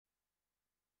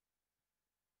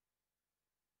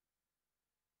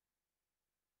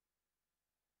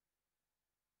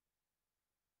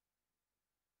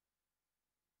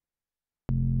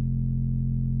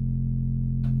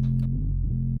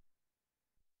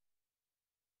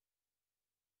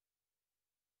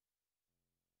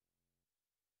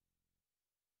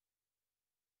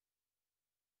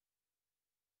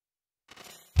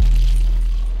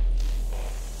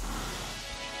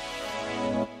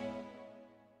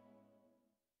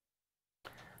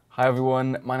Hi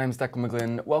everyone, my name is Declan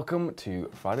McGlynn. Welcome to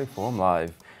Friday Forum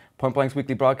Live, Point Blank's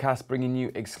weekly broadcast bringing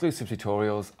you exclusive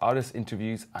tutorials, artist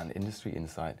interviews and industry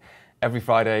insight. Every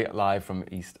Friday live from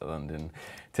East London.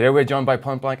 Today we're joined by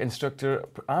Point Blank instructor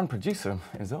and producer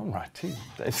in his own right too,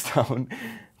 Dave Stone,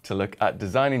 to look at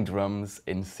designing drums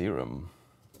in Serum.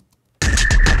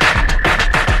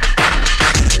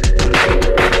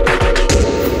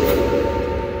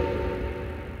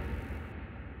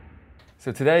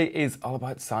 So today is all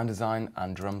about sound design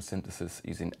and drum synthesis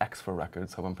using Xfer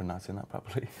Records, hope I'm pronouncing that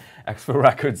properly, Xfer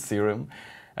Records Serum.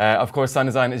 Of course, sound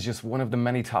design is just one of the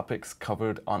many topics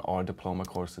covered on our diploma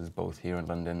courses, both here in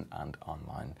London and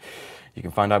online. You can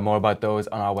find out more about those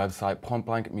on our website,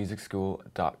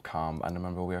 pointblankmusicschool.com. And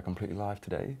remember, we are completely live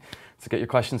today. So get your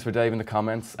questions for Dave in the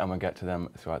comments and we'll get to them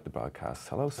throughout the broadcast.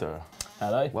 Hello, sir.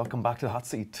 Hello. Welcome back to the hot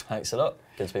seat. Thanks a lot.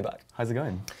 Good to be back. How's it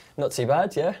going? Not too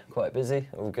bad, yeah. Quite busy,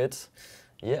 all good.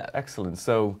 Yeah. Excellent.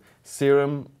 So,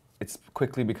 Serum, it's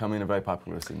quickly becoming a very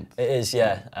popular synth. It is,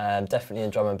 yeah. Definitely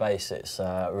in drum and bass, it's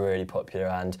really popular,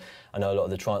 and I know a lot of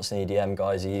the trance and EDM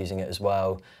guys are using it as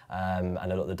well, and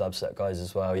a lot of the dubstep guys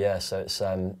as well. Yeah, so it's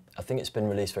I think it's been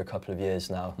released for a couple of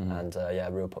years now, and yeah,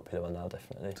 a real popular one now,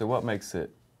 definitely. So what makes it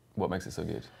so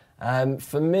good?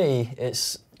 For me,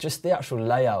 it's just the actual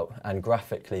layout, and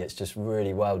graphically it's just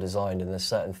really well designed, and there's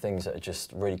certain things that are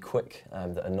just really quick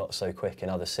that are not so quick in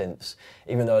other synths,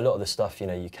 even though a lot of the stuff, you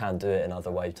know, you can do it in other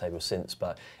wavetable synths,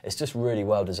 but it's just really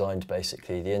well designed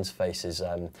basically. The interface is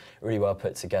really well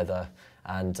put together,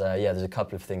 and yeah, there's a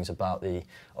couple of things about the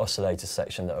oscillator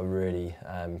section that are really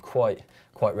quite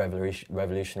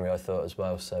revolutionary, I thought, as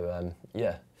well, so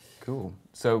yeah. Cool.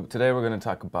 So today we're going to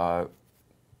talk about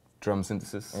drum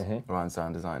synthesis around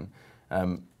sound design.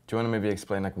 Do you want to maybe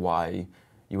explain like why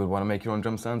you would want to make your own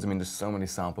drum sounds? I mean, there's so many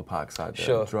sample packs out there.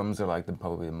 Sure. Drums are like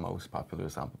probably the most popular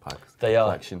sample packs. They are.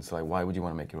 Collection, so like, why would you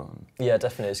want to make your own? Yeah,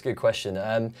 definitely. It's a good question.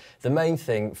 The main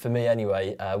thing for me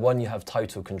anyway, one, you have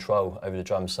total control over the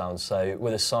drum sounds. So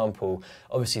with a sample,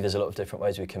 obviously there's a lot of different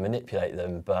ways we can manipulate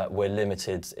them, but we're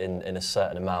limited in a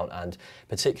certain amount, and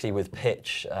particularly with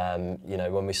pitch, you know,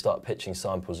 when we start pitching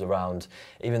samples around,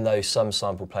 even though some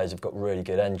sample players have got really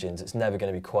good engines, it's never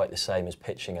going to be quite the same as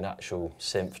pitching an actual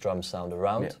synth drum sound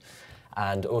around. Yeah.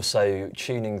 And also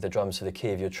tuning the drums to the key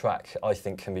of your track, I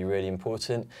think, can be really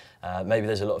important. Maybe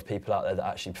there's a lot of people out there that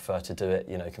actually prefer to do it,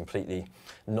 you know, completely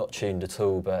not tuned at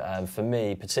all. But for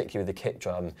me, particularly with the kick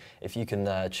drum, if you can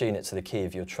tune it to the key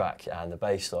of your track and the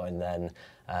bass line, then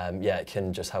yeah, it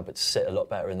can just help it to sit a lot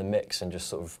better in the mix and just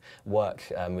sort of work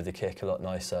with the kick a lot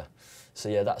nicer. So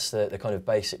yeah, that's the kind of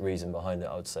basic reason behind it,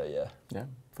 I would say, yeah. Yeah,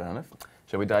 fair enough.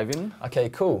 Shall we dive in? Okay,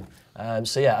 cool.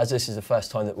 So yeah, as this is the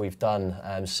first time that we've done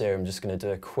Serum, I'm just going to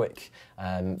do a quick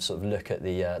sort of look at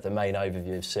the main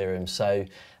overview of Serum. So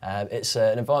it's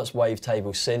an advanced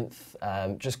wavetable synth.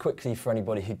 Just quickly, for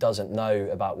anybody who doesn't know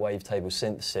about wavetable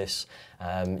synthesis,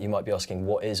 you might be asking,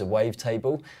 what is a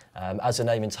wavetable? As the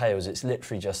name entails, it's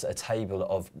literally just a table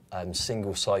of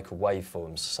single cycle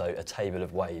waveforms, so a table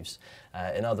of waves.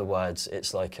 In other words,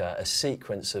 it's like a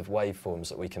sequence of waveforms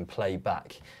that we can play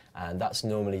back, and that's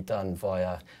normally done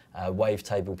via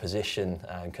wavetable position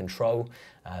and control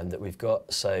that we've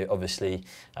got. So obviously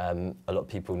a lot of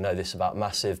people know this about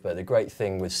Massive, but the great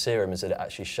thing with Serum is that it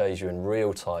actually shows you in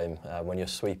real time when you're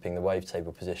sweeping the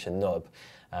wavetable position knob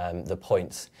the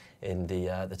point in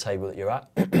the table that you're at,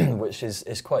 which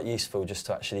is quite useful just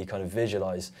to actually kind of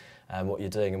visualize what you're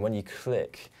doing. And when you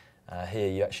click here,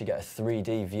 you actually get a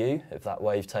 3D view of that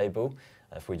wavetable.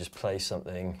 If we just play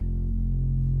something.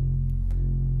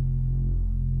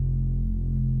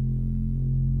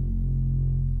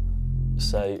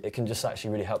 So it can just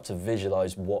actually really help to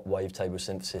visualize what wavetable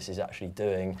synthesis is actually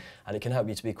doing, and it can help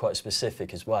you to be quite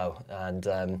specific as well. And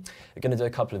we're going to do a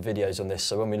couple of videos on this,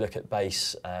 so when we look at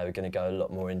bass, we're going to go a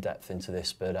lot more in depth into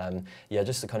this, but yeah,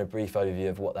 just a kind of brief overview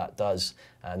of what that does.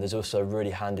 And there's also a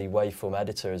really handy waveform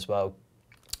editor as well.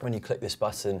 When you click this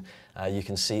button, you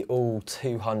can see all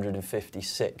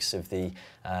 256 of the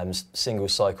single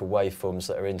cycle waveforms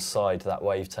that are inside that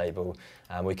wavetable.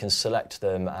 We can select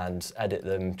them and edit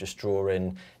them, just draw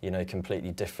in, you know,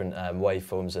 completely different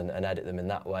waveforms and edit them in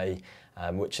that way,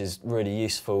 which is really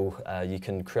useful. You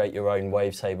can create your own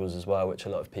wavetables as well, which a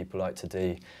lot of people like to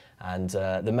do. And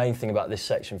the main thing about this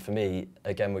section for me,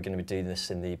 again, we're going to be doing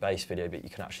this in the bass video, but you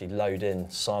can actually load in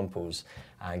samples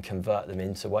and convert them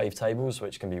into wavetables,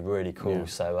 which can be really cool. Yeah.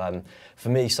 So for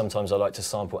me, sometimes I like to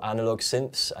sample analog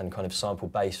synths and kind of sample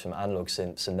bass from analog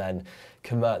synths and then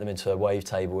convert them into a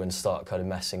wavetable and start kind of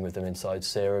messing with them inside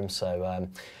Serum. So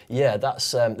yeah,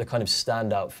 that's the kind of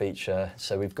standout feature.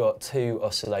 So we've got two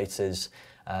oscillators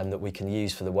that we can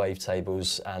use for the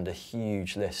wavetables, and a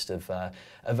huge list of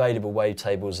available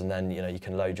wavetables, and then you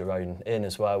can load your own in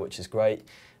as well, which is great.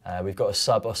 We've got a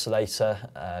sub oscillator,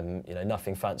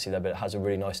 nothing fancy there, but it has a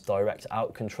really nice direct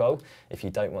out control. If you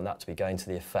don't want that to be going to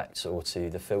the effects or to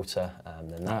the filter,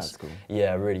 then that's cool.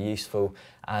 Yeah, really useful.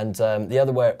 And the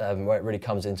other where it really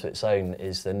comes into its own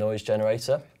is the noise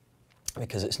generator,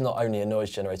 because it's not only a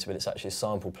noise generator, but it's actually a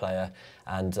sample player.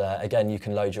 And again, you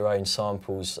can load your own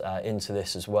samples into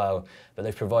this as well. But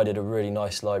they've provided a really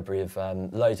nice library of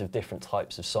loads of different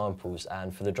types of samples.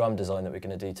 And for the drum design that we're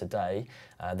going to do today,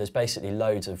 there's basically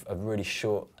loads of really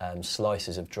short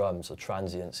slices of drums or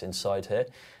transients inside here.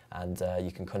 And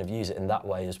you can kind of use it in that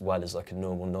way as well as like a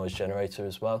normal noise generator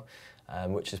as well.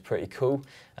 Which is pretty cool.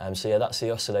 So yeah, that's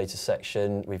the oscillator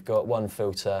section. We've got one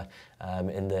filter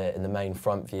in the main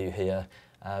front view here.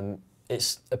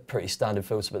 It's a pretty standard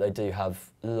filter, but they do have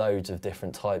loads of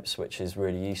different types, which is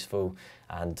really useful.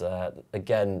 And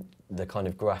again, the kind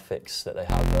of graphics that they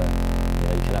have,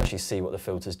 you can actually see what the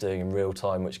filter's doing in real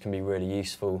time, which can be really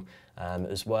useful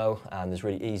as well. And there's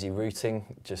really easy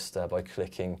routing just by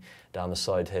clicking down the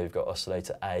side here. We've got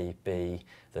oscillator A, B,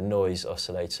 the noise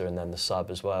oscillator, and then the sub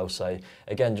as well. So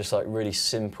again, just like really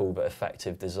simple but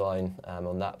effective design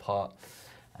on that part.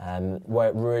 Where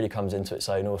it really comes into its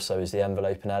own also is the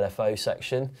envelope and LFO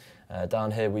section.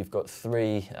 Down here we've got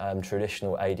three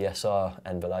traditional ADSR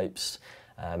envelopes,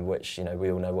 which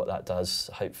we all know what that does.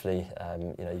 Hopefully,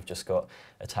 you've just got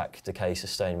attack, decay,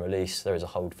 sustain, release. There is a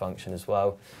hold function as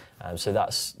well. So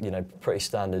that's pretty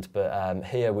standard. But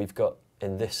here we've got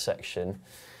in this section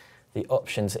the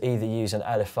option to either use an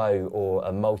LFO or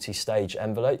a multi-stage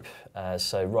envelope.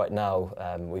 So right now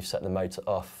we've set the motor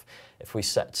off. If we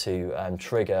set to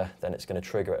trigger, then it's going to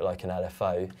trigger it like an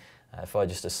LFO. If I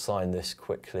just assign this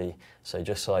quickly, so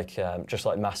just like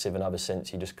Massive and other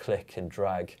synths, you just click and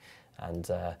drag and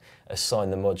assign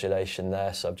the modulation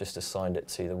there. So I've just assigned it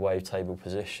to the wavetable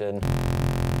position.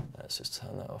 Let's just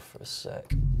turn that off for a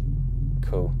sec.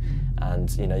 Cool. And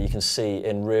you can see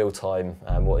in real time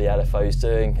what the LFO is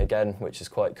doing again, which is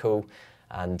quite cool.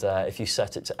 And if you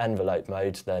set it to envelope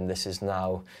mode, then this is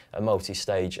now a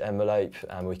multi-stage envelope,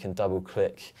 and we can double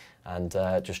click and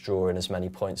just draw in as many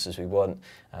points as we want.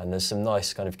 And there's some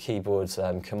nice kind of keyboard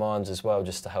commands as well,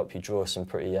 just to help you draw some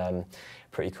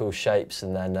pretty cool shapes.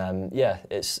 And then yeah,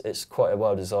 it's quite a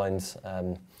well-designed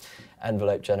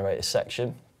envelope generator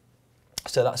section.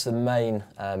 So that's the main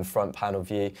front panel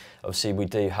view. Obviously we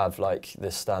do have like the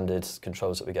standard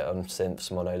controls that we get on synths,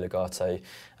 mono, legato,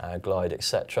 glide,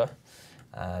 etc.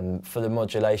 For the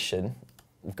modulation,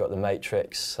 we've got the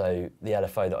matrix, so the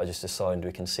LFO that I just assigned,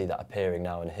 we can see that appearing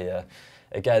now in here.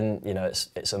 Again,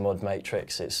 it's a mod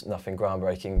matrix, it's nothing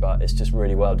groundbreaking, but it's just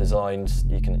really well designed.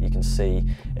 You can see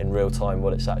in real time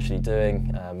what it's actually doing,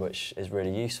 which is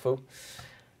really useful.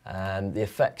 The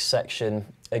effects section,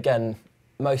 again,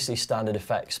 mostly standard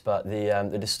effects, but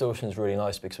the distortion is really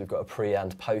nice because we've got a pre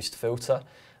and post filter,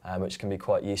 which can be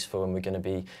quite useful, and we're going to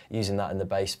be using that in the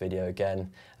bass video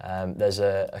again. There's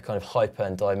a kind of hyper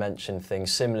and dimension thing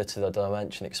similar to the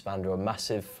dimension expander on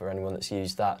Massive, for anyone that's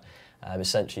used that.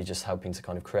 Essentially just helping to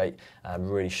kind of create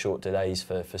really short delays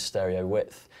for stereo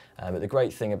width. But the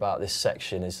great thing about this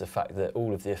section is the fact that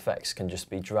all of the effects can just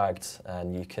be dragged,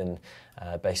 and you can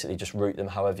basically just route them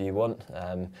however you want,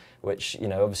 which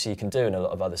obviously you can do in a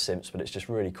lot of other synths, but it's just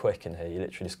really quick in here. You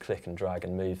literally just click and drag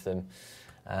and move them.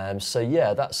 So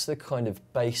yeah, that's the kind of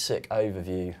basic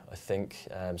overview, I think.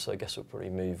 So I guess we'll probably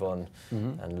move on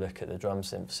and look at the drum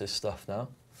synthesis stuff now.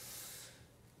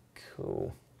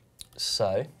 Cool.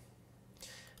 So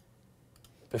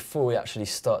before we actually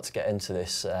start to get into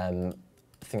this, I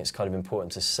think it's kind of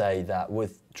important to say that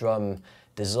with drum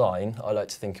design, I like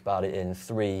to think about it in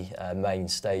three main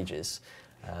stages.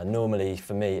 Normally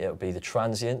for me it'll be the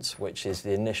transient, which is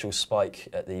the initial spike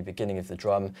at the beginning of the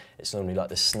drum. It's normally like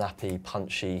the snappy,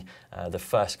 punchy, the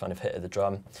first kind of hit of the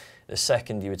drum. The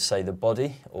second, you would say the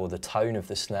body or the tone of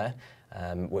the snare,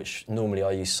 which normally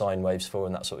I use sine waves for,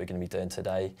 and that's what we're going to be doing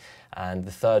today. And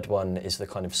the third one is the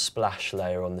kind of splash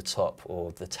layer on the top,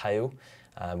 or the tail,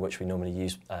 which we normally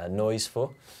use noise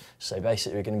for. So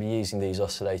basically we're going to be using these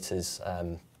oscillators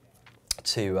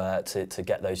to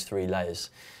get those three layers.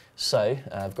 So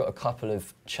I've got a couple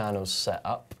of channels set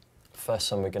up.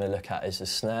 First one we're going to look at is the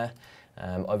snare.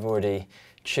 I've already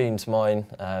tuned mine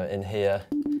in here.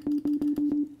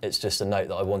 It's just a note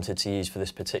that I wanted to use for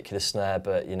this particular snare,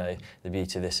 but the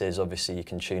beauty of this is obviously you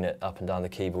can tune it up and down the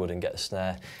keyboard and get a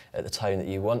snare at the tone that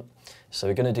you want. So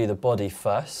we're going to do the body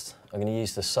first. I'm going to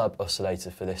use the sub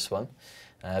oscillator for this one.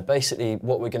 Basically,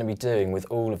 what we're going to be doing with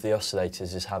all of the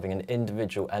oscillators is having an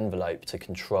individual envelope to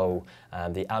control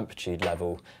the amplitude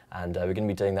level, and we're going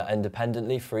to be doing that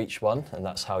independently for each one, and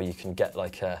that's how you can get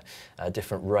like a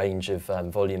different range of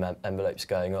volume envelopes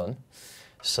going on.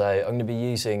 So I'm going to be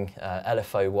using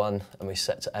LFO1, and we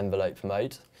set to envelope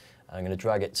mode. I'm going to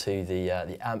drag it to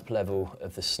the amp level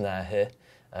of the snare here,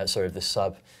 sorry, of the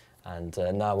sub, and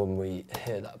now when we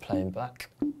hear that playing back,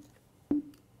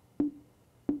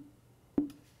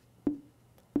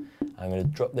 I'm going to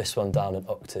drop this one down an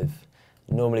octave.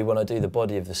 Normally when I do the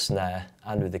body of the snare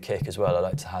and with the kick as well, I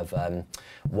like to have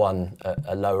one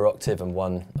a lower octave and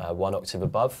one octave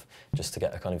above, just to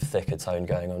get a kind of thicker tone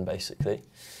going on basically.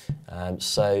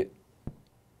 So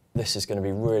this is going to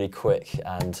be really quick,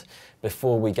 and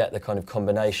before we get the kind of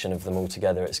combination of them all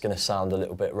together, it's going to sound a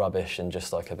little bit rubbish and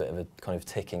just like a bit of a kind of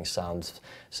ticking sound.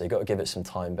 So you've got to give it some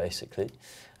time basically.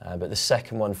 But the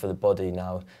second one for the body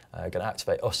now, going to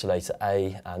activate oscillator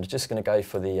A, and just going to go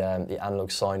for the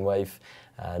analog sine wave.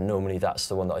 Normally that's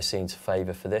the one that I seem to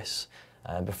favour for this.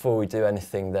 Before we do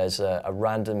anything, there's a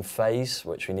random phase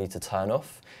which we need to turn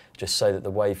off, just so that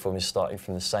the waveform is starting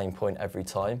from the same point every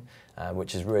time,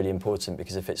 which is really important,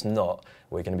 because if it's not,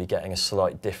 we're going to be getting a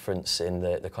slight difference in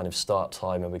the kind of start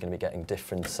time, and we're going to be getting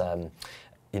different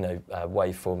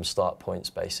waveform start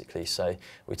points basically. So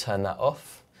we turn that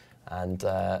off and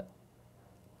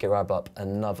grab up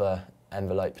another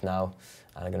envelope now,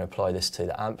 and I'm going to apply this to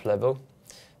the amp level.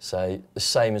 So the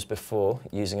same as before,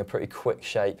 using a pretty quick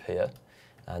shape here,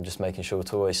 and just making sure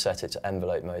to always set it to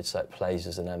envelope mode so it plays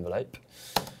as an envelope.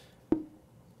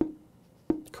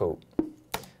 Cool.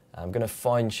 I'm going to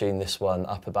fine tune this one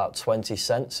up about 20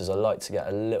 cents, as I like to get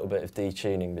a little bit of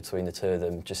detuning between the two of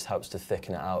them, just helps to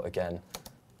thicken it out again.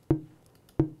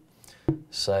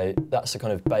 So that's the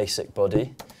kind of basic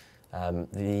body.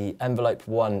 The envelope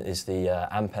 1 is the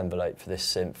amp envelope for this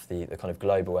synth, the kind of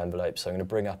global envelope. So I'm going to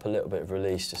bring up a little bit of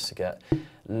release just to get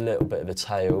a little bit of a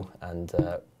tail, and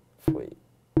if we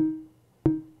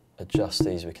adjust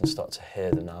these, we can start to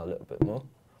hear them now a little bit more.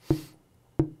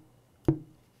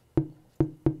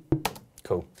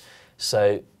 Cool.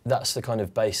 So that's the kind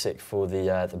of basic for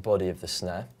the body of the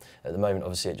snare. At the moment,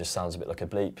 obviously, it just sounds a bit like a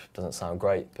bleep, doesn't sound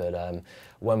great, but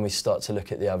when we start to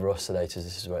look at the other oscillators,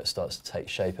 this is where it starts to take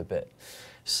shape a bit.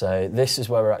 So this is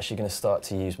where we're actually going to start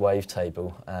to use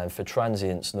wavetable. And for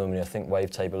transients, normally I think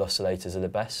wavetable oscillators are the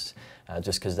best,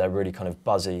 just because they're really kind of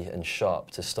buzzy and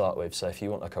sharp to start with. So if you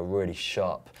want like a really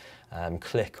sharp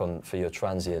click for your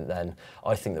transient, then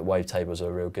I think that wavetables are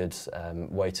a real good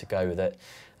way to go with it.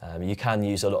 You can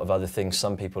use a lot of other things.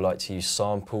 Some people like to use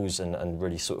samples and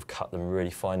really sort of cut them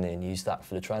really finely and use that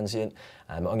for the transient.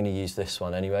 I'm going to use this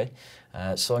one anyway.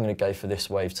 So I'm going to go for this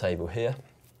wavetable here.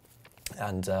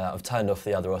 And I've turned off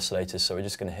the other oscillators, so we're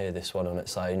just going to hear this one on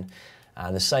its own.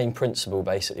 And the same principle,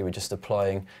 basically, we're just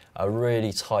applying a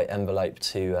really tight envelope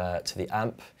to the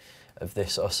amp of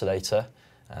this oscillator.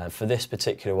 For this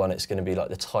particular one, it's going to be like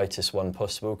the tightest one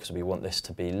possible, because we want this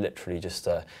to be literally just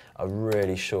a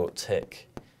really short tick.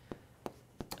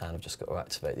 And I've just got to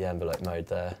activate the envelope mode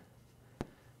there.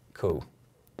 Cool.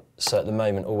 So at the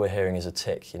moment, all we're hearing is a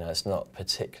tick. You know, it's not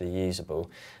particularly usable.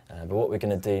 But what we're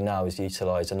going to do now is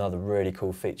utilise another really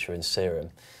cool feature in Serum,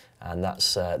 and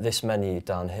that's this menu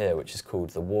down here, which is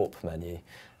called the warp menu.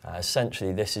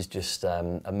 Essentially, this is just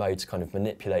a mode to kind of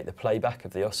manipulate the playback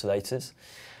of the oscillators.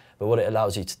 But what it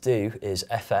allows you to do is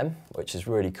FM, which is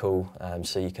really cool.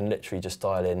 So you can literally just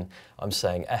dial in, I'm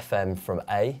saying FM from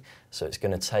A, so it's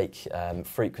going to take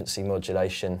frequency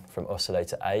modulation from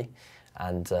oscillator A,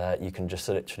 and you can just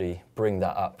literally bring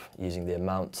that up using the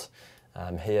amount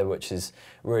here, which is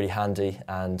really handy.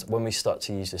 And when we start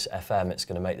to use this FM, it's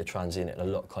going to make the transient a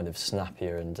lot kind of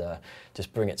snappier and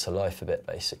just bring it to life a bit,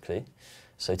 basically.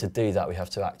 So to do that, we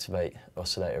have to activate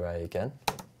oscillator A again.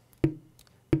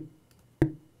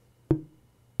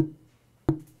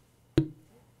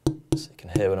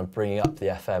 Here, when I'm bringing up the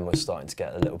FM, we're starting to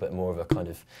get a little bit more of a kind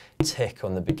of tick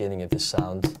on the beginning of the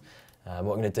sound. What I'm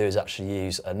going to do is actually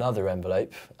use another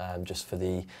envelope just for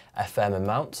the FM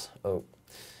amount. Oh,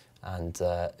 and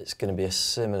it's going to be a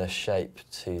similar shape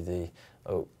to the,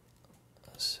 oh,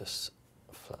 let's just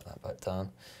flat that back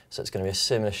down. So it's going to be a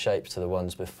similar shape to the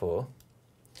ones before.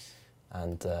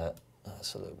 And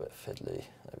that's a little bit fiddly.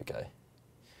 There we go.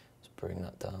 Let's bring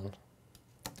that down.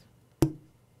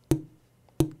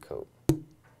 Cool.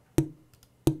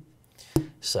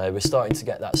 So we're starting to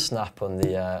get that snap on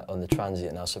the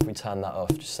transient now. So if we turn that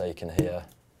off, just so you can hear,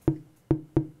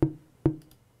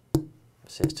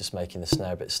 see it's just making the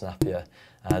snare a bit snappier.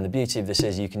 And the beauty of this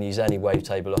is you can use any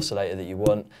wavetable oscillator that you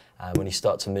want, and when you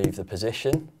start to move the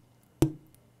position,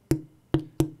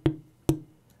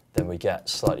 then we get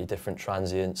slightly different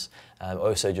transients. I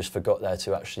also just forgot there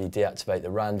to actually deactivate the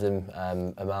random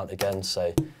amount again,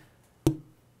 so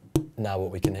now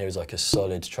what we can hear is like a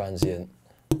solid transient,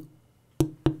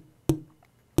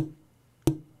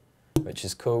 which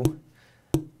is cool.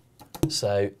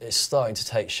 So it's starting to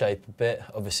take shape a bit.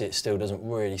 Obviously it still doesn't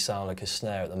really sound like a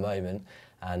snare at the moment,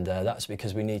 and that's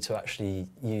because we need to actually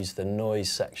use the noise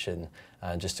section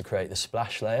just to create the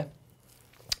splash layer.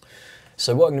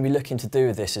 So what I'm going to be looking to do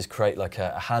with this is create like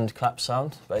a hand clap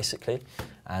sound, basically.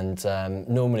 And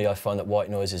normally I find that white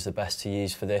noise is the best to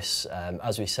use for this.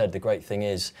 As we said, the great thing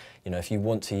is, you know, if you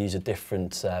want to use a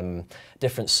different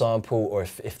sample, or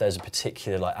if there's a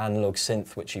particular like analog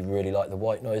synth which you really like the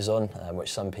white noise on,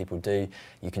 which some people do,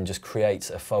 you can just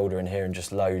create a folder in here and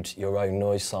just load your own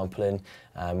noise sample in,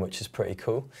 which is pretty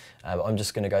cool. I'm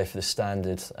just going to go for the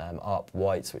standard ARP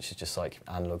white, which is just like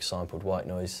analog sampled white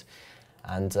noise.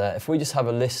 And if we just have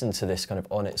a listen to this kind of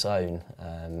on its own,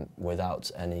 without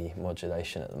any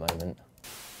modulation at the moment,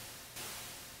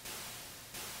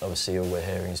 obviously all we're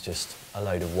hearing is just a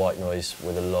load of white noise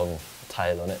with a long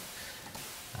tail on it.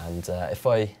 And if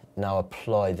I now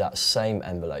apply that same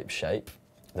envelope shape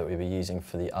that we were using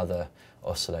for the other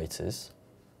oscillators,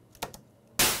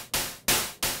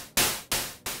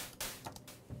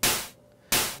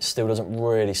 still doesn't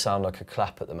really sound like a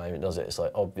clap at the moment, does it? It's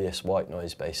like obvious white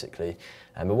noise, basically.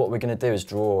 But what we're going to do is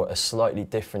draw a slightly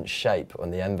different shape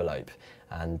on the envelope,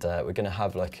 and we're going to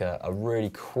have like a really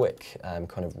quick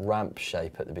kind of ramp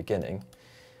shape at the beginning,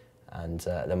 and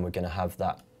then we're going to have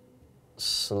that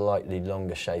slightly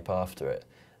longer shape after it.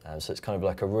 So it's kind of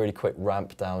like a really quick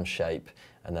ramp down shape,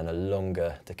 and then a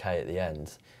longer decay at the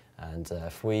end. And I'm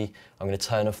going to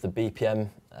turn off the BPM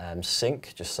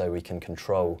sync, just so we can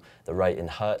control the rate in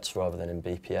hertz rather than in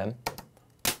BPM.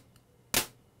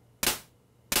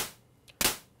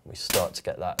 We start to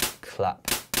get that clap.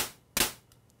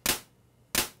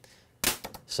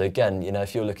 So again, you know,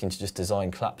 if you're looking to just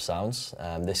design clap sounds,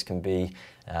 this can be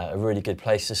a really good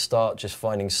place to start, just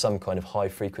finding some kind of high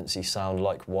frequency sound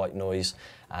like white noise,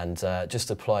 and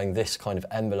just applying this kind of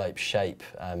envelope shape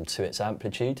to its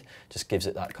amplitude, just gives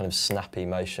it that kind of snappy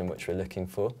motion which we're looking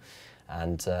for.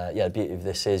 And yeah, the beauty of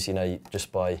this is, you know,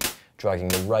 just by dragging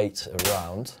the rate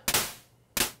around,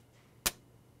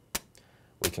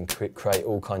 we can create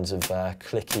all kinds of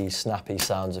clicky, snappy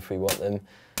sounds if we want them.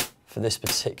 For this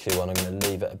particular one, I'm going to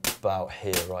leave it about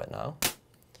here right now.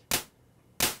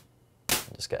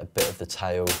 Just get a bit of the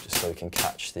tail, just so we can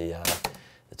catch the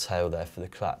tail there for the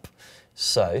clap.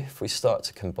 So if we start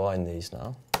to combine these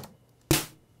now,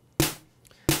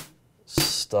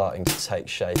 starting to take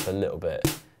shape a little bit.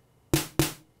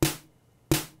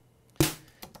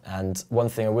 And one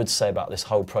thing I would say about this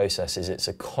whole process is it's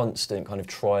a constant kind of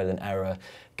trial and error,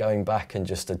 going back and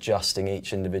just adjusting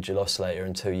each individual oscillator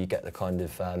until you get the kind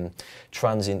of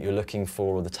transient you're looking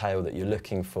for, or the tail that you're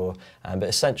looking for. But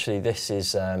essentially this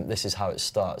is how it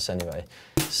starts anyway.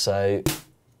 So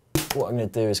what I'm going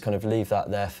to do is kind of leave that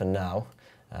there for now.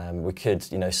 We could,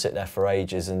 you know, sit there for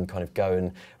ages and kind of go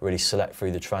and really select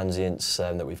through the transients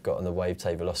that we've got on the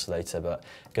wavetable oscillator, but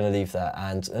I'm going to leave that.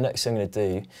 And the next thing I'm going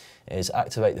to do is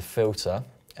activate the filter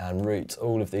and route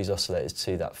all of these oscillators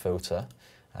to that filter.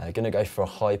 I'm going to go for a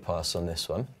high pass on this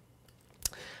one.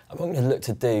 And what I'm going to look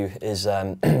to do is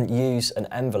use an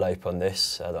envelope on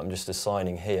this that I'm just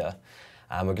assigning here.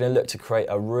 And we're going to look to create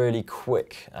a really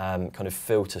quick kind of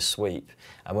filter sweep.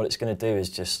 And what it's going to do is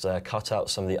just cut out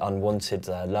some of the unwanted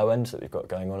low end that we've got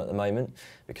going on at the moment,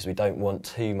 because we don't want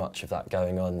too much of that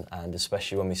going on. And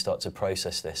especially when we start to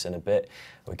process this in a bit,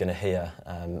 we're going to hear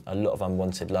a lot of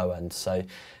unwanted low end. So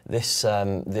this,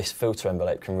 this filter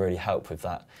envelope can really help with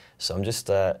that. So I'm just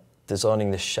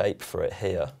designing the shape for it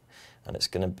here. And it's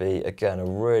going to be, again, a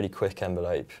really quick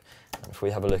envelope. And if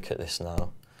we have a look at this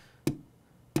now,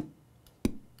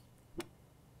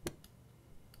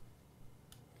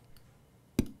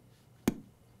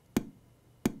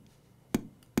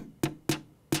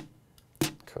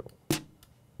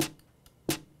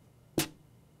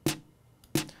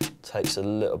 takes a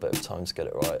little bit of time to get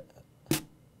it right.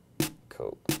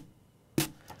 Cool.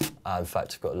 In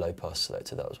fact, I've got a low pass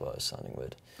selected, that was why I was sounding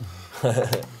weird.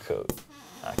 Cool.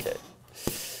 Okay.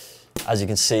 As you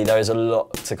can see, there is a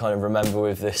lot to kind of remember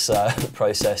with this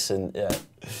process, and yeah.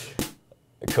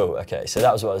 Cool, okay, so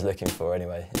that was what I was looking for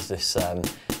anyway, is this,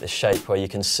 this shape where you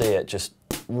can see it just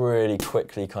really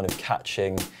quickly kind of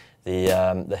catching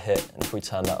the hit. And if we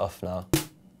turn that off now,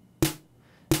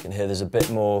 you can hear there's a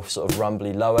bit more sort of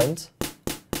rumbly low end,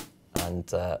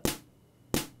 and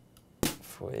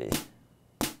if we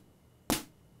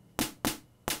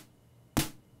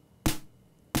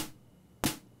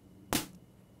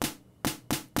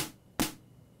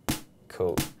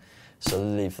Cool. So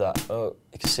I'll leave that. Oh,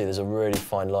 you can see there's a really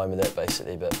fine line with it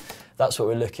basically, but that's what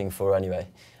we're looking for anyway.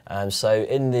 So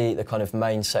in the kind of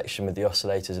main section with the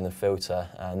oscillators and the filter,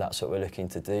 that's what we're looking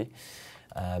to do.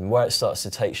 Where it starts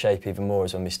to take shape even more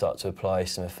is when we start to apply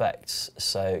some effects.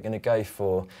 So we're going to go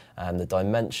for the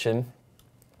dimension,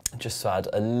 just to add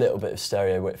a little bit of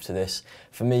stereo width to this.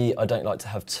 For me, I don't like to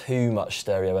have too much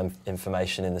stereo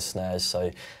information in the snares, so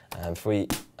if we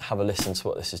have a listen to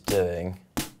what this is doing,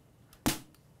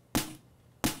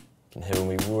 you can hear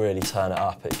when we really turn it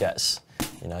up, it gets,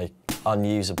 you know,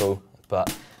 unusable,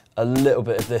 but a little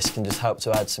bit of this can just help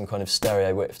to add some kind of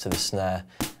stereo width to the snare,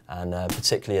 and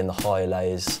particularly in the higher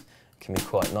layers can be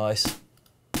quite nice.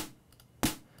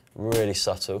 Really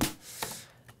subtle.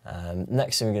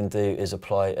 Next thing we're going to do is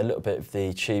apply a little bit of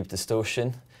the tube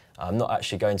distortion. I'm not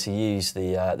actually going to use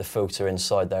the filter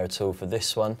inside there at all for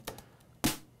this one.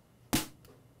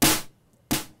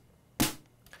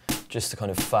 Just to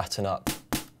kind of fatten up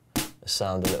the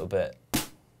sound a little bit.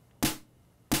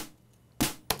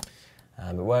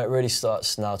 But where it really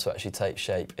starts now to actually take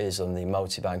shape is on the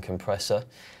multiband compressor.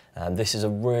 This is a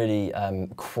really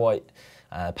quite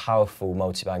powerful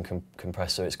multiband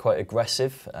compressor. It's quite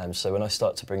aggressive, so when I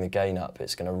start to bring the gain up,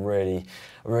 it's going to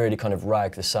really kind of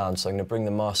rag the sound. So I'm going to bring the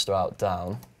master out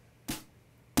down.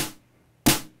 If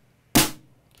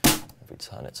we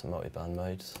turn it to multiband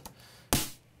mode,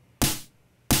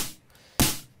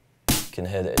 you can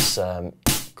hear that it's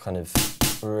kind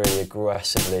of really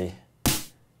aggressively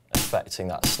affecting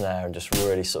that snare and just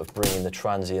really sort of bringing the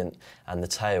transient and the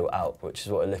tail out, which is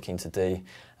what we're looking to do.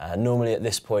 Normally at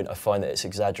this point I find that it's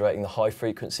exaggerating the high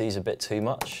frequencies a bit too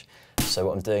much, so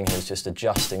what I'm doing here is just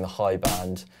adjusting the high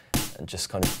band and just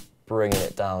kind of bringing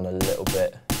it down a little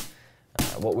bit.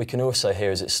 What we can also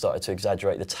hear is it's started to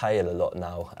exaggerate the tail a lot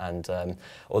now, and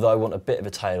although I want a bit of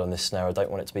a tail on this snare, I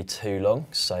don't want it to be too long,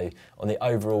 so on the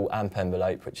overall amp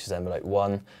envelope, which is envelope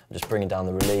 1, I'm just bringing down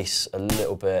the release a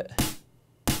little bit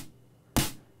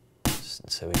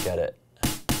until we get it.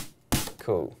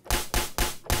 Cool.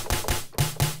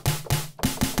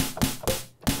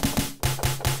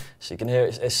 So you can hear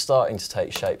it's starting to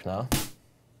take shape now.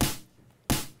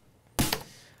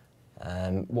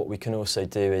 What we can also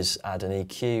do is add an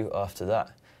EQ after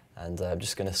that, and I'm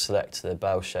just going to select the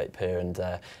bell shape here, and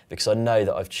because I know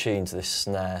that I've tuned this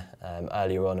snare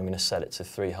earlier on, I'm going to set it to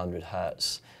 300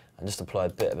 Hertz and just apply a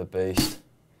bit of a boost,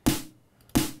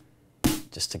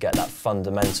 just to get that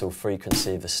fundamental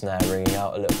frequency of the snare ringing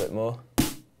out a little bit more.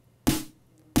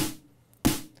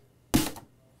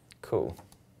 Cool.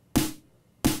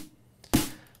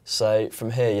 So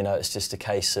from here, you know, it's just a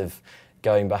case of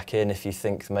going back in. If you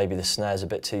think maybe the snare's a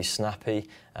bit too snappy,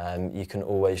 you can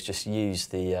always just use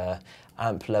the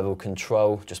amp level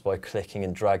control just by clicking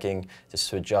and dragging just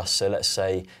to adjust. So let's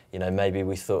say, you know, maybe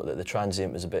we thought that the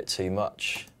transient was a bit too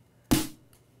much.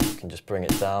 You can just bring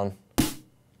it down.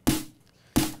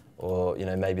 Or, you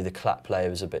know, maybe the clap layer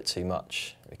was a bit too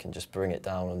much. We can just bring it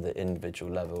down on the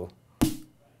individual level.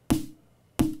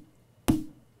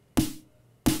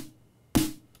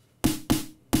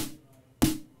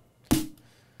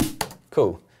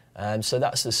 Cool. So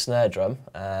that's the snare drum.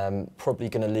 Probably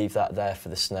going to leave that there for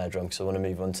the snare drum because I want to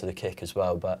move on to the kick as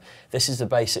well. But this is the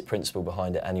basic principle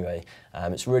behind it anyway.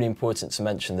 It's really important to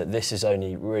mention that this is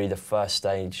only really the first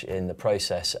stage in the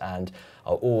process, and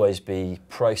I'll always be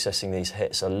processing these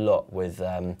hits a lot with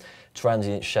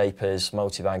transient shapers,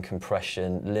 multiband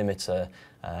compression, limiter,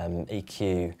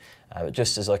 EQ.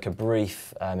 Just as like a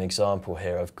brief example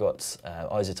here, I've got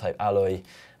isotope alloy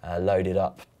loaded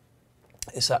up.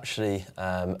 It's actually,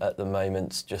 at the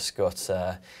moment, just got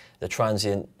the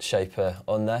transient shaper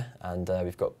on there, and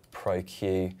we've got Pro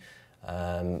Q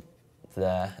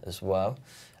there as well.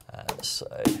 So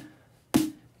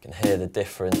you can hear the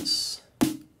difference.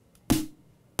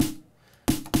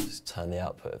 Just turn the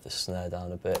output of the snare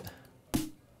down a bit.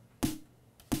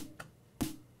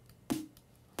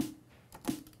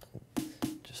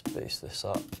 Just boost this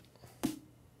up.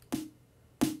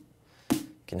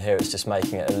 You can hear it's just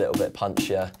making it a little bit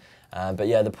punchier, but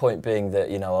yeah, the point being that,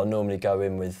 you know, I'll normally go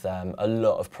in with a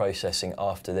lot of processing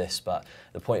after this, but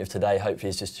the point of today hopefully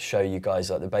is just to show you guys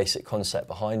like the basic concept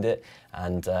behind it,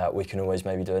 and we can always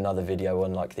maybe do another video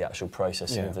on like the actual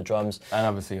processing of the drums, and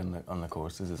obviously on the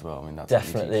choruses as well. I mean, that's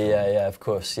definitely, yeah, of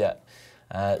course, yeah.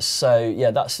 So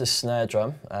yeah, that's the snare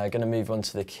drum. Going to move on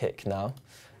to the kick now.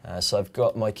 So I've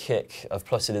got my kick, I've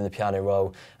plotted in the piano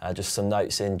roll just some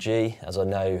notes in G, as I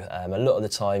know a lot of the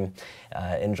time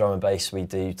in drum and bass we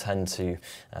do tend to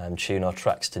tune our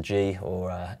tracks to G,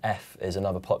 or F is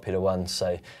another popular one.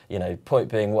 So, you know, point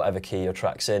being, whatever key your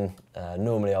track's in,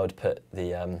 normally I would put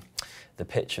the the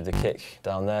pitch of the kick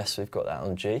down there, so we've got that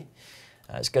on G.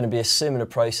 It's going to be a similar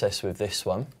process with this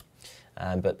one,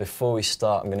 but before we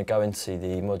start I'm going to go into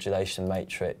the modulation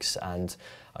matrix, and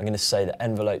I'm going to say that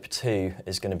envelope 2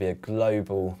 is going to be a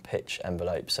global pitch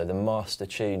envelope, so the master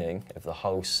tuning of the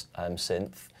whole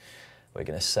synth we're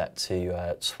going to set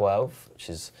to 12, which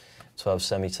is 12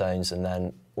 semitones, and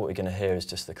then what we're going to hear is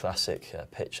just the classic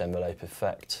pitch envelope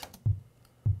effect.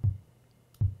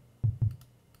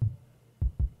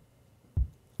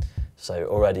 So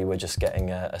already we're just getting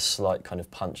a slight kind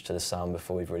of punch to the sound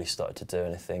before we've really started to do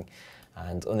anything.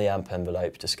 And on the amp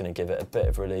envelope, just going to give it a bit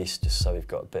of release, just so we've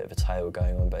got a bit of a tail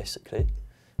going on, basically.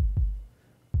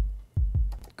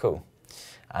 Cool.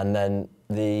 And then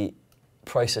the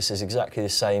process is exactly the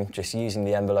same, just using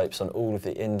the envelopes on all of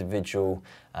the individual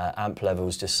amp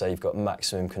levels, just so you've got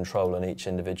maximum control on each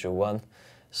individual one.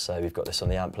 So we've got this on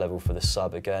the amp level for the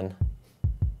sub again.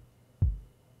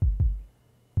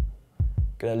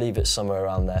 Going to leave it somewhere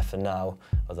around there for now,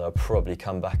 although I'll probably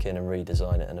come back in and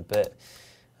redesign it in a bit.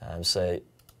 So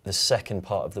the second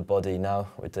part of the body now,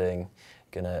 we're going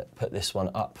to put this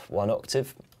one up 1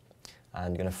 octave,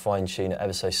 and going to fine tune it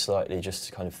ever so slightly just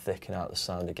to kind of thicken out the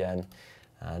sound again.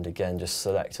 And again, just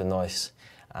select a nice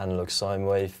analog sine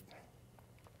wave.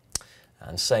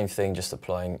 And same thing, just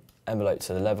applying envelope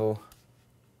to the level.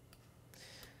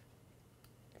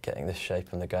 Getting this shape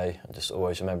on the go, and just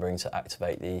always remembering to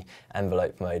activate the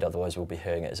envelope mode, otherwise we'll be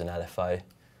hearing it as an LFO.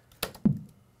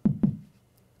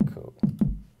 Cool.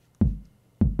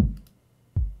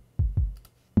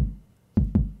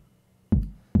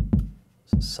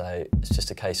 So it's just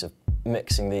a case of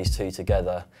mixing these two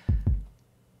together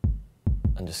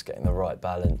and just getting the right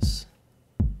balance.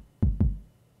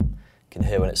 You can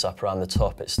hear when it's up around the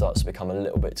top, it starts to become a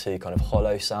little bit too kind of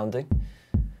hollow sounding.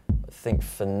 I think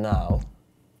for now,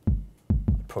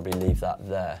 probably leave that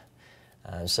there.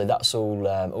 So that's all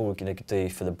we're going to do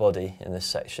for the body in this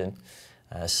section.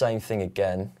 Same thing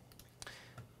again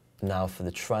now for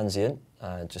the transient.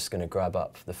 Just going to grab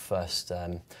up the first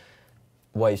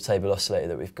wavetable oscillator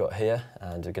that we've got here,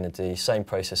 and we're going to do the same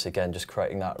process again, just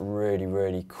creating that really,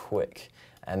 really quick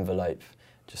envelope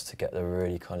just to get the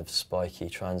really kind of spiky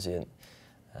transient.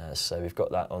 So we've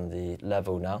got that on the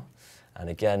level now, and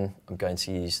again I'm going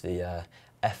to use the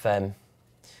FM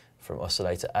from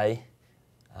oscillator A,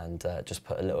 and just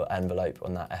put a little envelope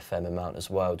on that FM amount as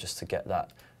well, just to get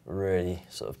that really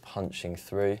sort of punching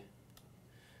through.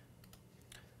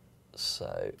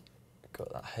 So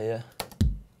got that here,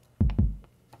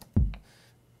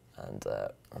 and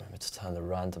remember to turn the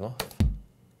random off.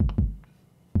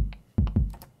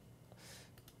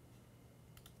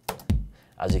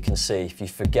 As you can see, if you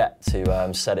forget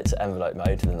to set it to envelope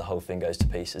mode, then the whole thing goes to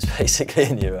pieces basically,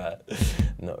 and you're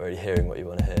not really hearing what you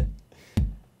want to hear.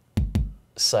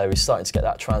 So we're starting to get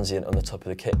that transient on the top of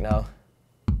the kick now.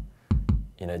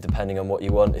 You know, depending on what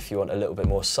you want, if you want a little bit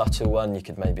more subtle one, you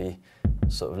could maybe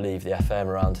sort of leave the FM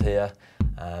around here.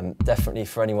 Definitely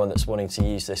for anyone that's wanting to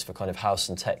use this for kind of house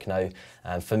and techno,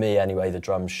 for me anyway, the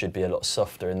drums should be a lot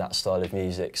softer in that style of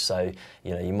music, so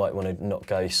you know, you might want to not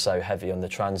go so heavy on the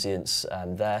transients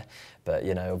there, but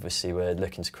you know, obviously we're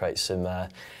looking to create some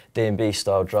D&B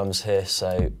style drums here,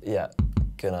 so yeah,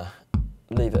 gonna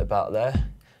leave it about there.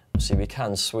 See, we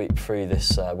can sweep through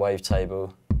this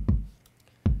wavetable,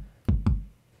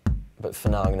 but for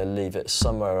now I'm going to leave it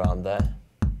somewhere around there.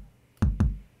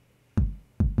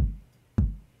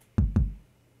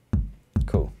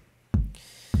 Cool.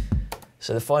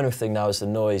 So the final thing now is the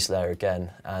noise layer again,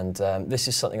 and this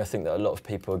is something I think that a lot of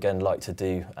people again like to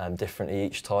do differently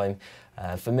each time.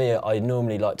 For me, I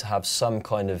normally like to have some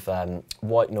kind of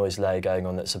white noise layer going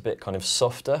on that's a bit kind of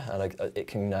softer, and it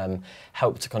can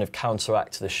help to kind of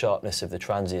counteract the sharpness of the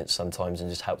transients sometimes and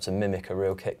just help to mimic a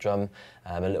real kick drum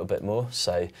a little bit more.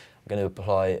 So I'm going to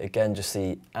apply again just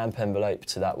the amp envelope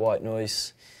to that white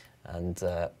noise, and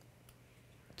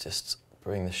just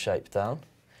bring the shape down.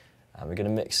 And we're going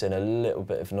to mix in a little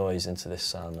bit of noise into this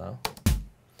sound now,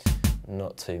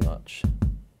 not too much.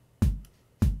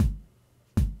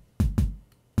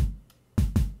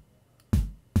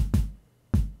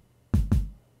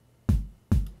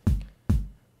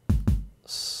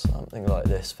 Something like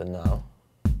this for now.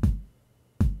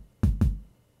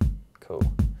 Cool.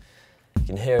 You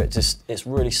can hear it it's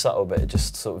really subtle, but it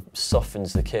just sort of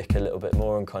softens the kick a little bit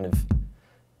more and kind of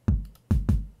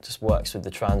just works with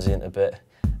the transient a bit.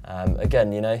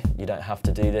 Again, you know, you don't have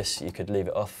to do this, you could leave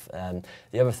it off.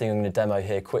 The other thing I'm going to demo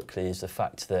here quickly is the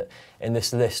fact that in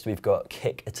this list we've got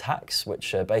kick attacks,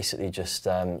 which are basically just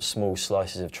small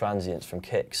slices of transients from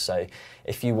kicks. So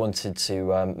if you wanted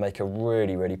to make a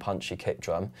really, really punchy kick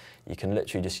drum, you can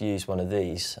literally just use one of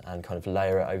these and kind of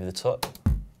layer it over the top.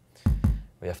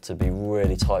 We have to be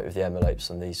really tight with the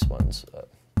envelopes on these ones. There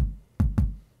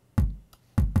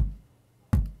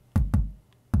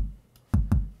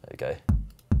we go.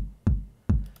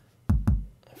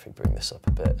 If we bring this up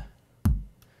a bit,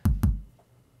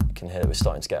 you can hear that we're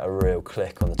starting to get a real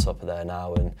click on the top of there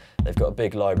now, and they've got a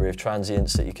big library of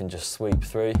transients that you can just sweep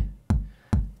through.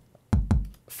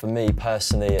 For me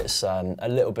personally, it's a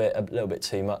little bit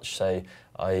too much, so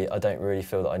I don't really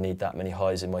feel that I need that many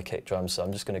highs in my kick drum, so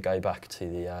I'm just going to go back to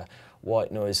the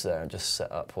white noise there and just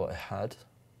set up what I had.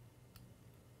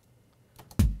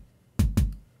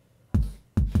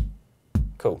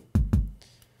 Cool.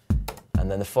 And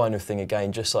then the final thing,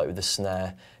 again, just like with the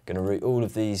snare, going to route all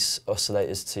of these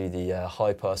oscillators to the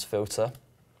high pass filter,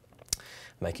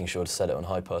 making sure to set it on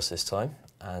high pass this time,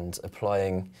 and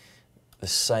applying the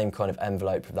same kind of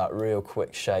envelope with that real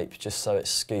quick shape, just so it's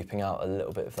scooping out a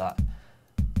little bit of that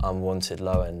unwanted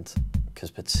low end, because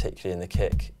particularly in the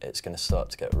kick, it's going to start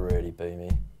to get really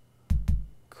boomy.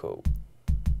 Cool.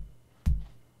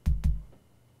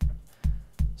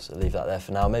 So leave that there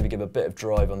for now. Maybe give a bit of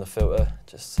drive on the filter,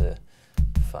 just to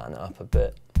fatten it up a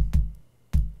bit.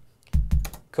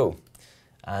 Cool.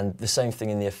 And the same thing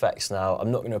in the effects now. I'm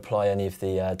not going to apply any of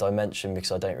the dimension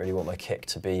because I don't really want my kick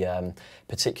to be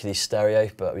particularly stereo,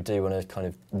 but we do want to kind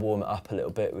of warm it up a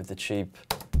little bit with the tube.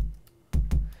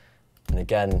 And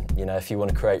again, you know, if you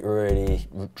want to create really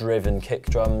driven kick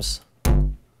drums,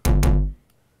 you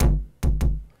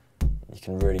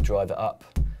can really drive it up.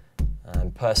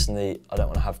 Personally, I don't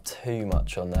want to have too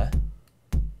much on there.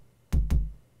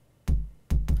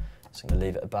 So I'm going to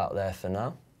leave it about there for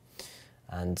now.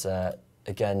 And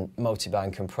again,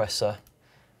 multi-band compressor,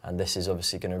 and this is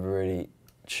obviously going to really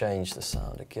change the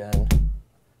sound again.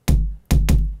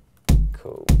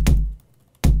 Cool.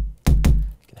 You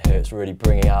can hear it's really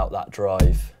bringing out that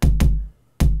drive.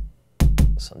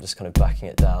 So I'm just kind of backing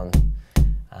it down.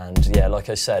 And yeah, like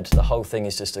I said, the whole thing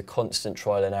is just a constant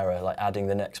trial and error, like adding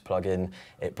the next plug-in,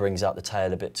 it brings out the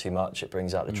tail a bit too much, it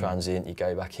brings out the transient, you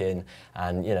go back in,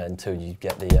 and you know, until you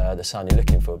get the sound you're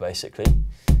looking for, basically.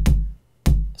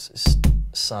 So it's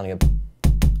sounding a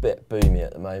bit boomy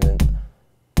at the moment,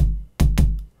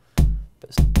 but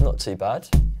it's not too bad.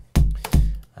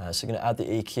 So I'm going to add the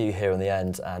EQ here on the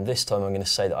end, and this time I'm going to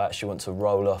say that I actually want to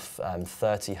roll off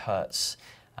 30 Hertz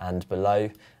and below,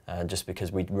 just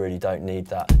because we really don't need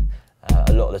that.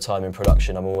 A lot of the time in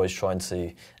production I'm always trying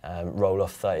to roll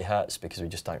off 30 Hertz because we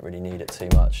just don't really need it too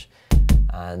much.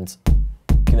 And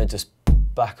I'm going to just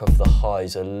back off the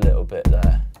highs a little bit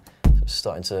there. So it's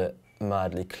starting to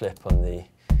madly clip on the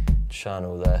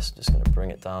channel there, so just going to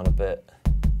bring it down a bit.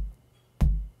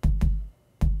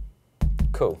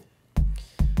 Cool.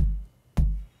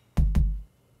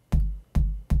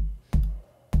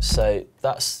 So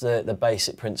that's the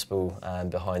basic principle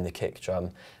behind the kick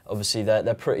drum. Obviously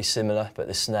they're pretty similar, but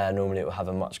the snare normally it will have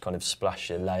a much kind of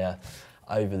splashier layer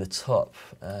over the top.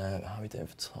 How are we doing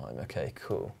for time? Okay,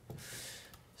 cool.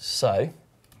 So,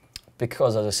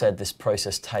 because as I said, this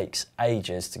process takes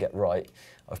ages to get right,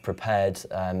 I've prepared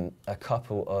a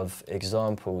couple of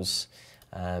examples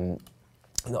that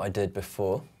I did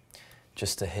before,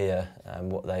 just to hear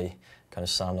what they kind of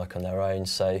sound like on their own.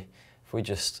 So if we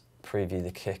just preview the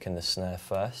kick and the snare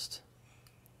first.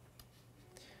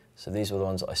 So these were the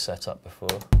ones that I set up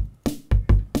before.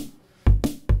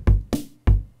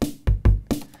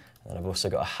 And I've also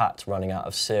got a hat running out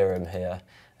of Serum here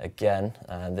again,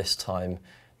 and this time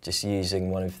just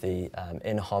using one of the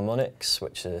inharmonics,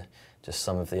 which are just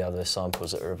some of the other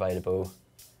samples that are available,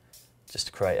 just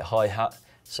to create a hi-hat.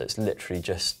 So it's literally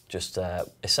just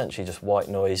essentially just white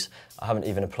noise. I haven't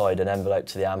even applied an envelope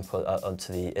to the amp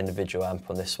onto the individual amp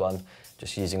on this one,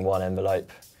 just using one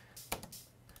envelope.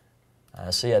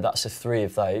 So yeah, that's the 3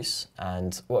 of those.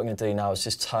 And what I'm going to do now is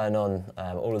just turn on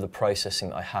all of the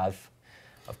processing that I have.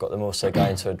 I've got them also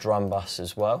going to a drum bus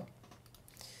as well.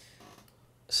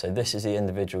 So this is the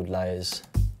individual layers.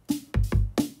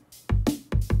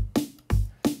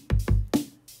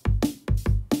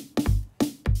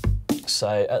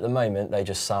 So at the moment, they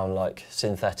just sound like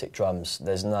synthetic drums.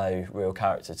 There's no real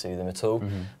character to them at all,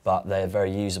 but they're very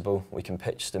usable. We can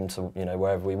pitch them to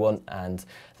wherever we want, and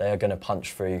they are going to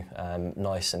punch through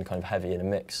nice and kind of heavy in a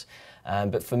mix.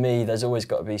 But for me, there's always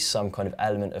got to be some kind of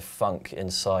element of funk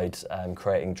inside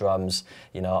creating drums.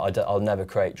 You know, I'll never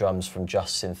create drums from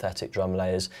just synthetic drum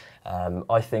layers.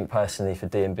 I think personally for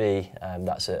D&B,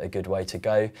 that's a good way to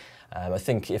go. I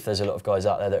think if there's a lot of guys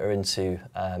out there that are into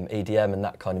EDM and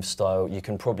that kind of style, you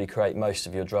can probably create most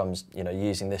of your drums, you know,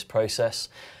 using this process.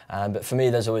 But for me,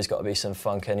 there's always got to be some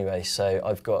funk anyway. So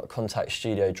I've got Contact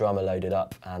Studio Drummer loaded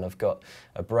up, and I've got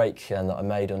a break that I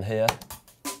made on here.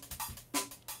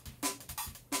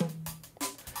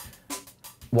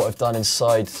 What I've done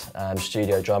inside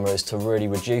Studio Drummer is to really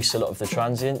reduce a lot of the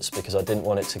transients, because I didn't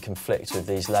want it to conflict with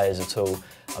these layers at all.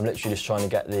 I'm literally just trying to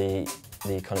get the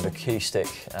kind of acoustic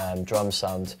drum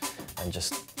sound and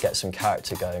just get some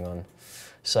character going on.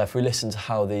 So if we listen to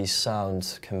how these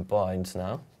sound combined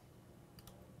now.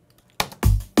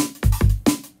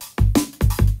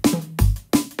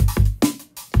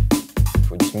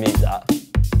 If we just mute that,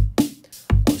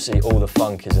 obviously all the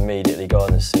funk is immediately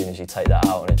gone as soon as you take that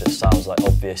out, and it just sounds like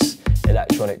obvious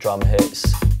electronic drum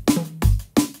hits.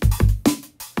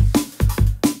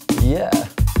 Yeah.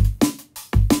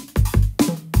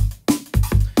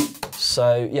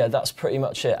 So yeah, that's pretty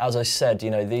much it. As I said,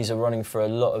 you know, these are running for a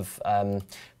lot of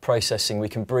processing. We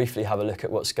can briefly have a look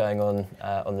at what's going on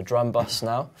the drum bus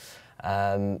now.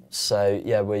 So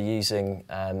yeah, we're using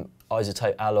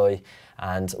isotope alloy,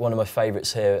 and one of my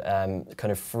favourites here,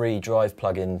 kind of free drive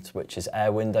plugin, which is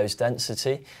Air Windows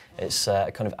Density. It's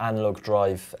a kind of analog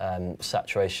drive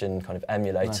saturation kind of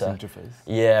emulator. Nice interface.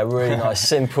 Yeah, really nice,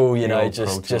 simple. You know,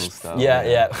 just style,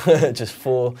 yeah, just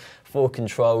four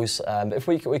controls. But if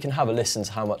we can have a listen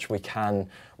to how much we can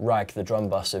rag the drum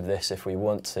bus of this if we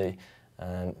want to,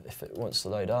 if it wants to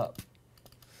load up.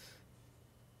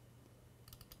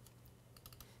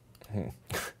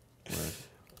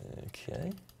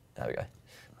 Okay, there we go.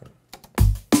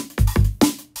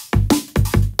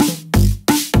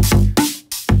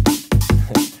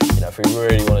 You know, if we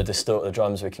really want to distort the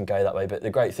drums, we can go that way. But the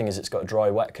great thing is it's got a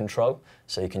dry-wet control,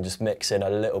 so you can just mix in a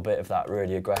little bit of that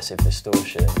really aggressive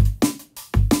distortion.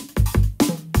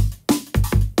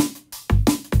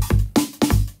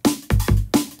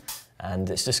 And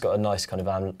it's just got a nice kind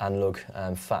of analog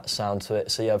fat sound to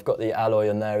it. So yeah, I've got the alloy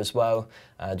on there as well,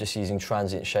 just using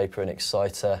transient shaper and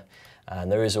exciter. And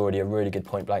there is already a really good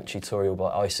point-blank tutorial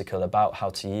by Icicle about how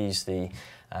to use the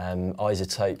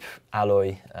isotope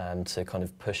alloy to kind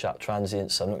of push up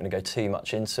transients, so I'm not going to go too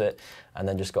much into it. And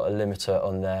then just got a limiter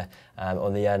on there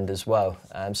on the end as well.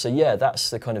 So yeah, that's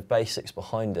the kind of basics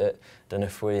behind it. Don't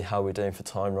know how we're doing for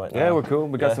time right now. Yeah, we're cool.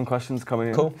 We got some questions coming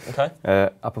in. Cool, okay.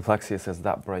 Apoplexia says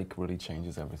that break really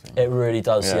changes everything. It really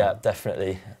does, yeah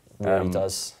definitely. Really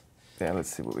does. Yeah,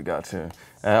 let's see what we got here.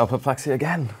 Apoplexia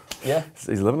again. Yeah.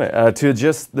 He's loving it. To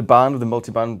adjust the band with the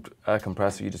multi-band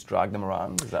compressor, you just drag them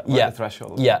around? Is that the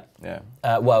threshold? Yeah.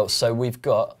 Yeah. Well, so we've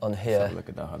got on here... Let's have a look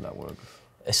at how that works.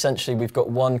 Essentially, we've got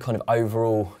one kind of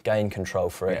overall gain control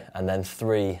for it, and then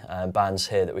 3 bands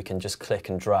here that we can just click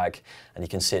and drag. And you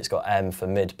can see it's got M for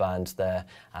mid-band there,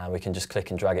 and we can just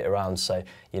click and drag it around. So,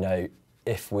 you know,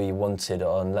 if we wanted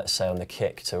on, let's say on the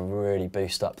kick, to really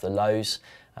boost up the lows,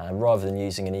 rather than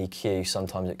using an EQ,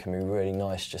 sometimes it can be really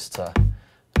nice just to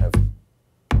kind of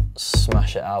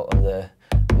smash it out on the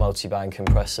multi-band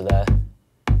compressor there.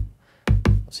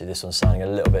 See, this one's sounding a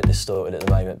little bit distorted at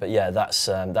the moment, but yeah, that's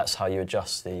how you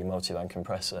adjust the multi-band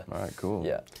compressor. All right, cool.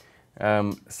 Yeah.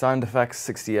 Sound Effects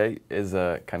 68 is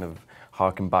kind of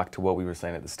harking back to what we were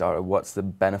saying at the start. What's the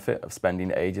benefit of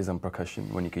spending ages on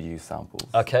percussion when you could use samples?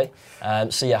 Okay,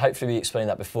 so yeah, hopefully we explained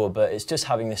that before, but it's just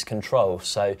having this control.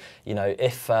 So, you know,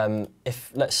 if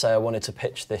let's say I wanted to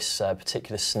pitch this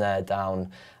particular snare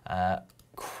down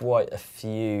quite a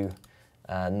few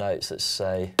notes, let's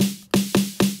say,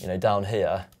 you know, down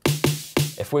here,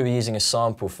 if we were using a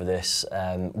sample for this,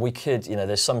 we could, you know,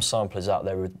 there's some samplers out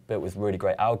there built with really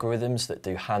great algorithms that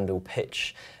do handle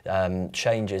pitch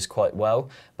changes quite well,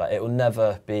 but it will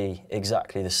never be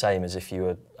exactly the same as if you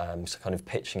were kind of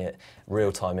pitching it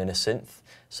real time in a synth.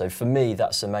 So for me,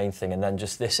 that's the main thing. And then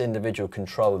just this individual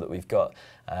control that we've got.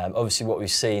 Obviously what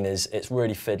we've seen is it's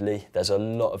really fiddly. There's a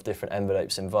lot of different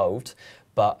envelopes involved.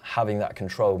 But having that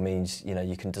control means, you know,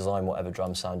 you can design whatever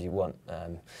drum sound you want,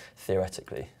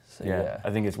 theoretically. So, yeah,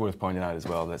 I think it's worth pointing out as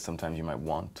well that sometimes you might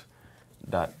want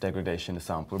that degradation the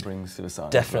sampler brings to the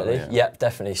sound. Definitely, well, yeah,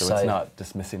 definitely. So it's not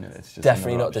dismissing it, it's just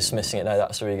definitely not dismissing it. No,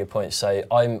 that's a really good point. So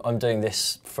I'm doing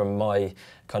this from my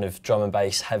kind of drum and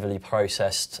bass, heavily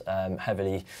processed,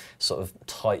 heavily sort of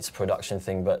tight production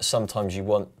thing, but sometimes you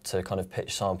want to kind of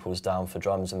pitch samples down for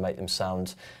drums and make them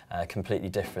sound completely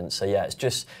different. So yeah, it's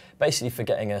just basically for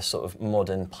getting a sort of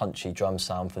modern, punchy drum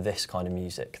sound for this kind of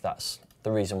music. That's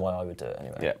the reason why I would do it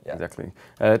anyway. Yeah, exactly.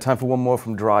 Time for one more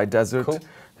from Dry Desert, Cool.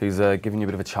 who's giving you a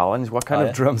bit of a challenge. What kind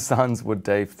of drum sounds would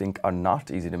Dave think are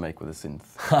not easy to make with a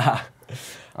synth?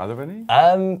 Are there any?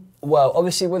 Well,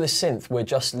 obviously with a synth, we're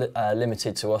just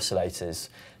limited to oscillators.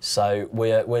 So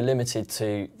we're limited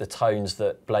to the tones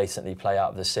that blatantly play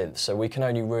out of the synth. So we can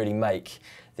only really make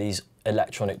these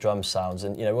electronic drum sounds.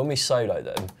 And, you know, when we solo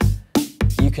them,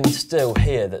 you can still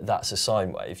hear that that's a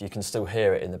sine wave. You can still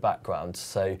hear it in the background.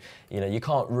 So, you know, you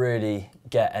can't really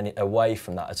get away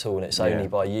from that at all. And it's only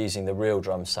by using the real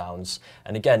drum sounds.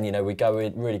 And again, you know, we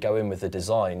really go in with the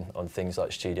design on things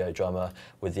like Studio Drummer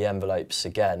with the envelopes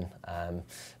again.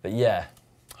 But yeah,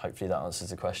 hopefully that answers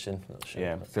the question. Not sure.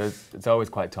 Yeah, so it's always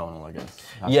quite tonal, I guess.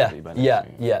 Yeah,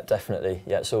 definitely.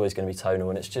 Yeah, it's always going to be tonal,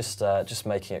 and it's just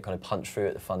making it kind of punch through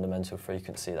at the fundamental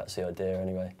frequency. That's the idea,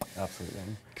 anyway. Absolutely.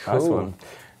 Cool. Nice one.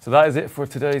 So that is it for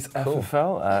today's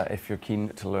FFL. If you're keen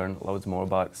to learn loads more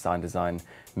about sound design,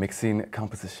 mixing,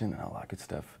 composition, and all that good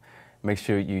stuff, make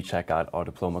sure you check out our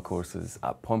diploma courses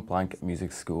at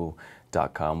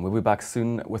pointblankmusicschool.com. We'll be back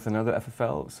soon with another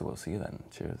FFL, so we'll see you then.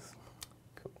 Cheers.